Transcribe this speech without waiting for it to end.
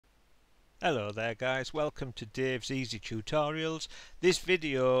Hello there guys, welcome to Dave's Easy Tutorials. This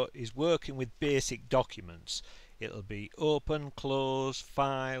video is working with basic documents. It'll be open, close,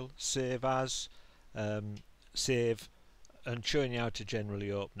 file, save as, save, and showing you how to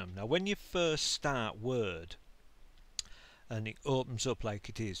generally open them. Now when you first start Word and it opens up like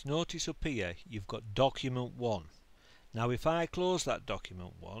it is, notice up here you've got document 1. Now if I close that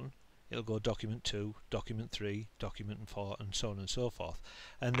document 1, it'll go document 2, document 3, document 4 and so on and so forth.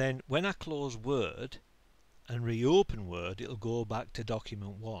 And then when I close Word and reopen Word, it'll go back to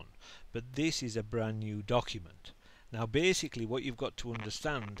document 1. But this is a brand new document. Now basically what you've got to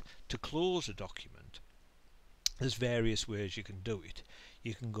understand, to close a document, there's various ways you can do it.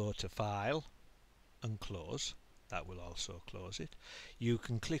 You can go to File and Close. That will also close it. You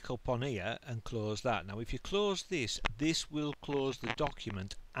can click up on here and close that. Now if you close this, this will close the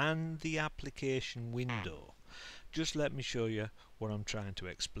document and the application window. Just let me show you what I'm trying to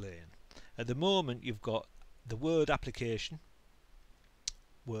explain. At the moment you've got the Word application,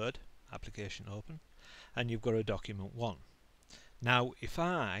 Word application open, and you've got a document 1. Now if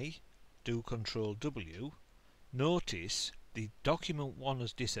I do Control W, notice the document 1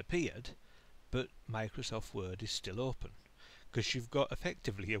 has disappeared, but Microsoft Word is still open because you've got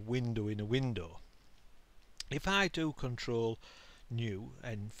effectively a window in a window. If I do Control New,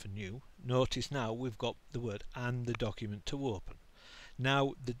 N for new, notice now we've got the word and the document to open.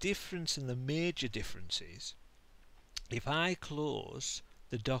 Now the difference, and the major difference, is if I close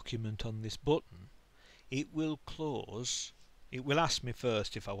the document on this button, it will close. It will ask me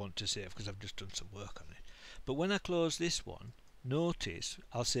first if I want to save because I've just done some work on it. But when I close this one, notice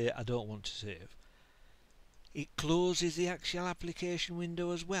I'll say I don't want to save. It closes the actual application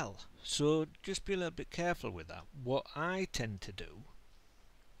window as well. So just be a little bit careful with that. What I tend to do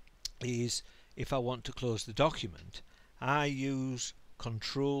is, if I want to close the document, I use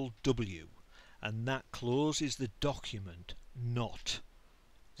Control W, and that closes the document, not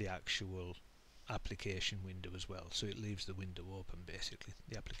the actual application window as well. So it leaves the window open, basically,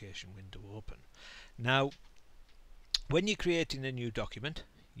 the application window open. Now when you're creating a new document,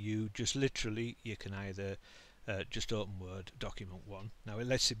 you just literally, you can either just open Word document 1. Now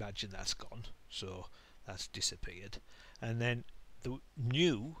let's imagine that's gone, so that's disappeared. And then the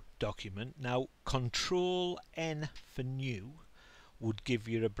new document, now Control N for new would give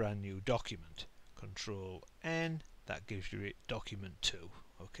you a brand new document. Control N, that gives you document 2.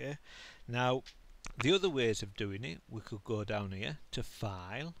 Okay. Now the other ways of doing it, we could go down here to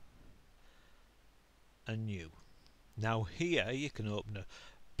File and New. Now here you can open a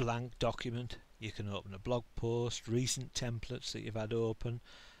blank document, you can open a blog post, recent templates that you've had open,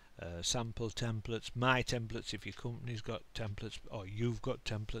 sample templates, my templates if your company's got templates or you've got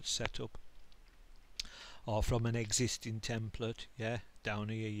templates set up, or from an existing template. Yeah, down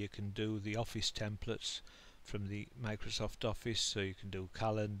here you can do the Office templates from the Microsoft Office, so you can do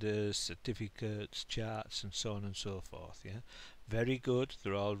calendars, certificates, charts and so on and so forth. Yeah, very good,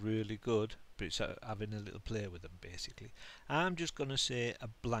 they're all really good, but it's having a little play with them basically. I'm just going to say a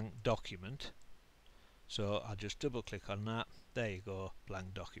blank document, so I'll just double click on that. There you go,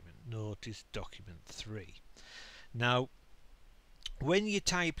 blank document. Notice document 3. Now when you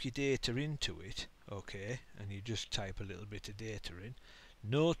type your data into it, okay, and you just type a little bit of data in,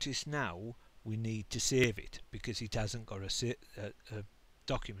 notice now we need to save it because it hasn't got a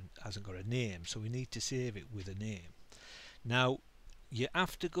document hasn't got a name, so we need to save it with a name. Now you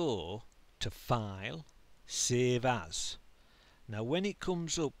have to go to File, Save As. Now when it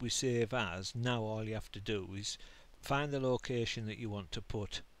comes up with Save As, now all you have to do is find the location that you want to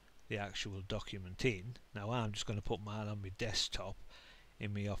put the actual document in. Now I'm just going to put mine on my desktop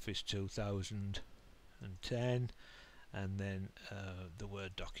in my Office 2010, and then the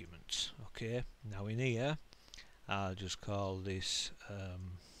Word documents. Okay, now in here I'll just call this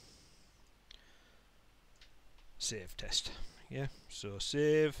save test. Yeah, so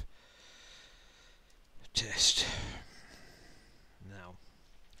save test. Now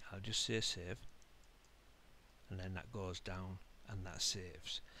I'll just say save, and then that goes down and that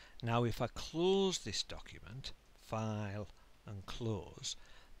saves. Now if I close this document, File and Close,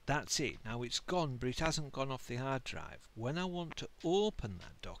 that's it. Now it's gone, but it hasn't gone off the hard drive. When I want to open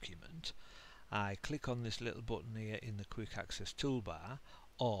that document, I click on this little button here in the quick access toolbar,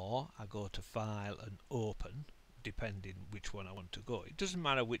 or I go to File and Open, depending which one I want to go. It doesn't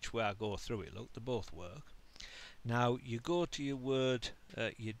matter which way I go through it, look, they both work. Now you go to your Word,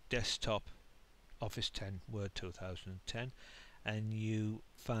 your desktop Office 10, Word 2010, and you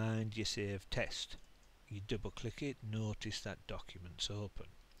find your save test. You double click it, notice that document's open.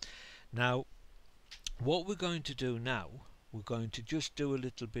 Now what we're going to do now, we're going to just do a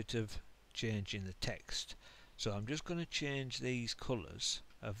little bit of changing the text. So I'm just going to change these colours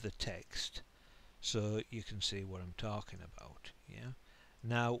of the text so you can see what I'm talking about. Yeah.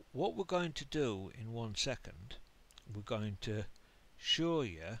 Now what we're going to do in 1 second, we're going to show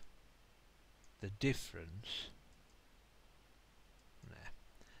you the difference there.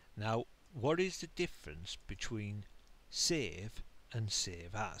 Now what is the difference between save and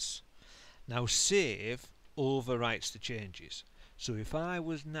save as? Now save overwrites the changes. So if I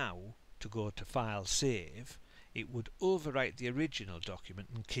was now to go to file save, it would overwrite the original document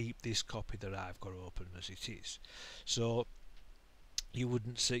and keep this copy that I've got open as it is. So you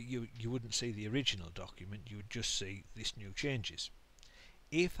wouldn't see the original document, you would just see this new changes.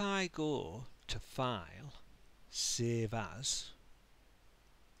 If I go to file save as,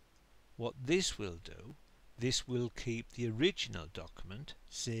 what this will do, this will keep the original document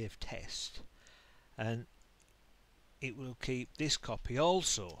save test, and it will keep this copy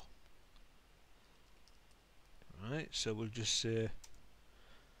also. Right, so we'll just say,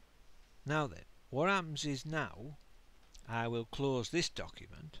 now then, what happens is now I will close this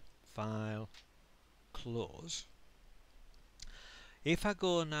document, file, close. If I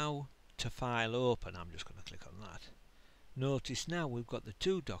go now to file open, I'm just going to click on that. Notice now we've got the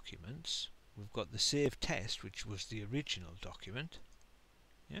two documents. We've got the save test, which was the original document,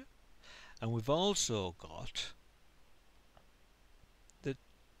 yeah, and we've also got the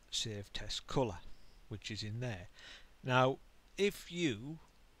save test colour, which is in there. Now if you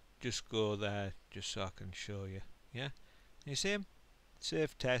just go there, just so I can show you, yeah, you see them?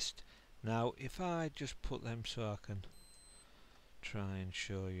 Save test. Now if I just put them so I can try and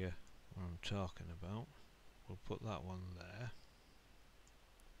show you what I'm talking about, we'll put that one there.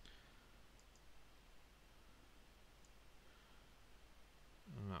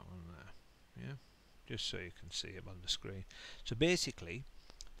 And that one there, yeah, just so you can see them on the screen. So basically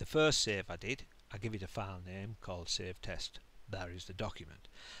the first save I did, I give it a file name called save test. There is the document.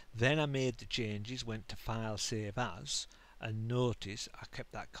 Then I made the changes, went to file save as, and notice I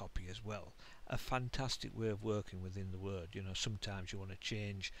kept that copy as well. A fantastic way of working within the Word. You know, sometimes you want to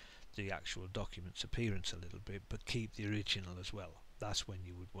change the actual document's appearance a little bit, but keep the original as well. That's when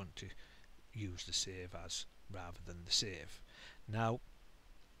you would want to use the save as rather than the save. Now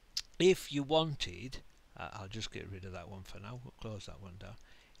if you wanted, I'll just get rid of that one for now, we'll close that one down.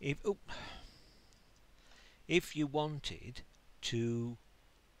 If you wanted to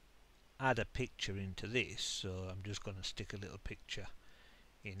add a picture into this, so I'm just going to stick a little picture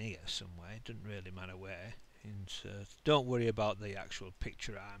in here somewhere, it doesn't really matter where, insert, don't worry about the actual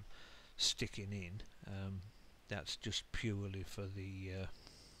picture I'm sticking in, that's just purely for the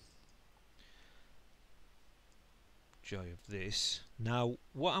joy of this. Now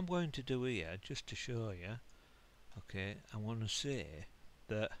what I'm going to do here, just to show you, okay, I want to say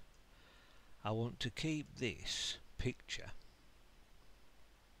that I want to keep this picture,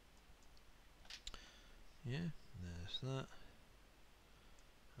 yeah, there's that,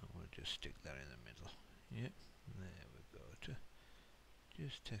 and we'll just stick that in the middle, yeah, there we go, to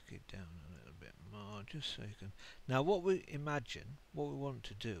just take it down a little bit more, just so you can, now what we want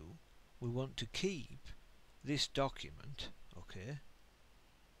to do, we want to keep this document, okay,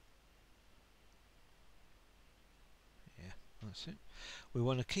 yeah, that's it, we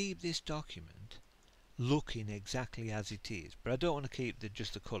want to keep this document looking exactly as it is, but I don't want to keep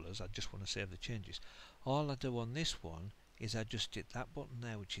just the colours, I just want to save the changes. All I do on this one is I just hit that button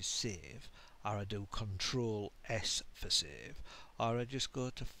there which is save, or I do Control S for save, or I just go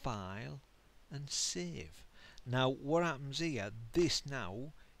to file and save. Now what happens here, this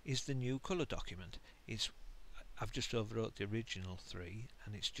now is the new colour document. I've just overwrote the original 3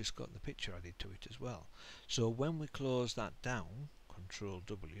 and it's just got the picture added to it as well. So when we close that down, Control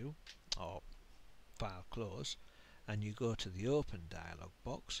W or file close, and you go to the open dialog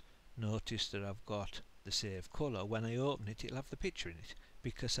box, notice that I've got the save colour. When I open it, it'll have the picture in it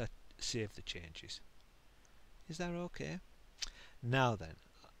because I saved the changes. Is that okay? Now then,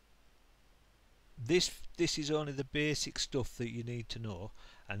 this is only the basic stuff that you need to know,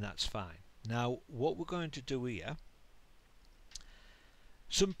 and that's fine. Now what we're going to do here,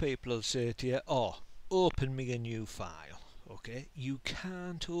 some people will say to you, oh, open me a new file. Okay, you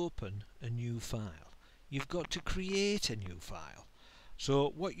can't open a new file, you've got to create a new file.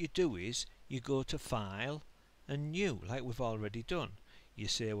 So what you do is you go to file and new, like we've already done. You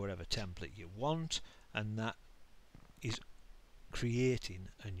say whatever template you want, and that is creating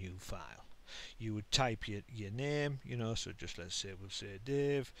a new file. You would type your name, you know, so just let's say we'll say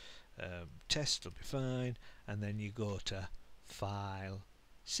Dave, test will be fine, and then you go to file,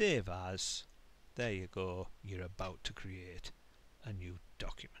 save as, there you go, you're about to create a new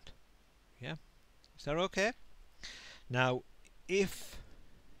document. Yeah, is that okay? Now if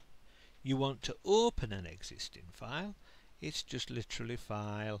you want to open an existing file, it's just literally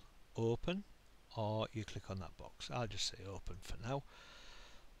File, Open, or you click on that box. I'll just say Open for now.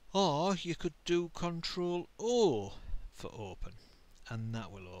 Or you could do Control O for Open, and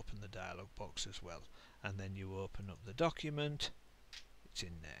that will open the dialog box as well. And then you open up the document, it's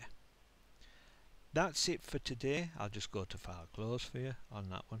in there. That's it for today. I'll just go to File Close for you on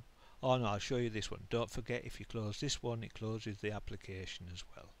that one. Oh no, I'll show you this one. Don't forget, if you close this one, it closes the application as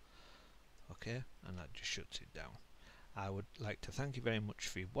well. Okay, and that just shuts it down. I would like to thank you very much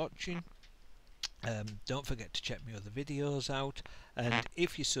for watching. Don't forget to check my other videos out, and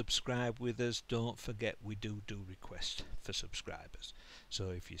if you subscribe with us, don't forget we do requests for subscribers. So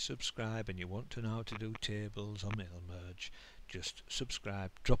if you subscribe and you want to know how to do tables or mail merge, just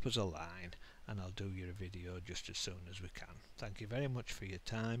subscribe, drop us a line, and I'll do your video just as soon as we can. Thank you very much for your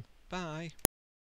time. Bye.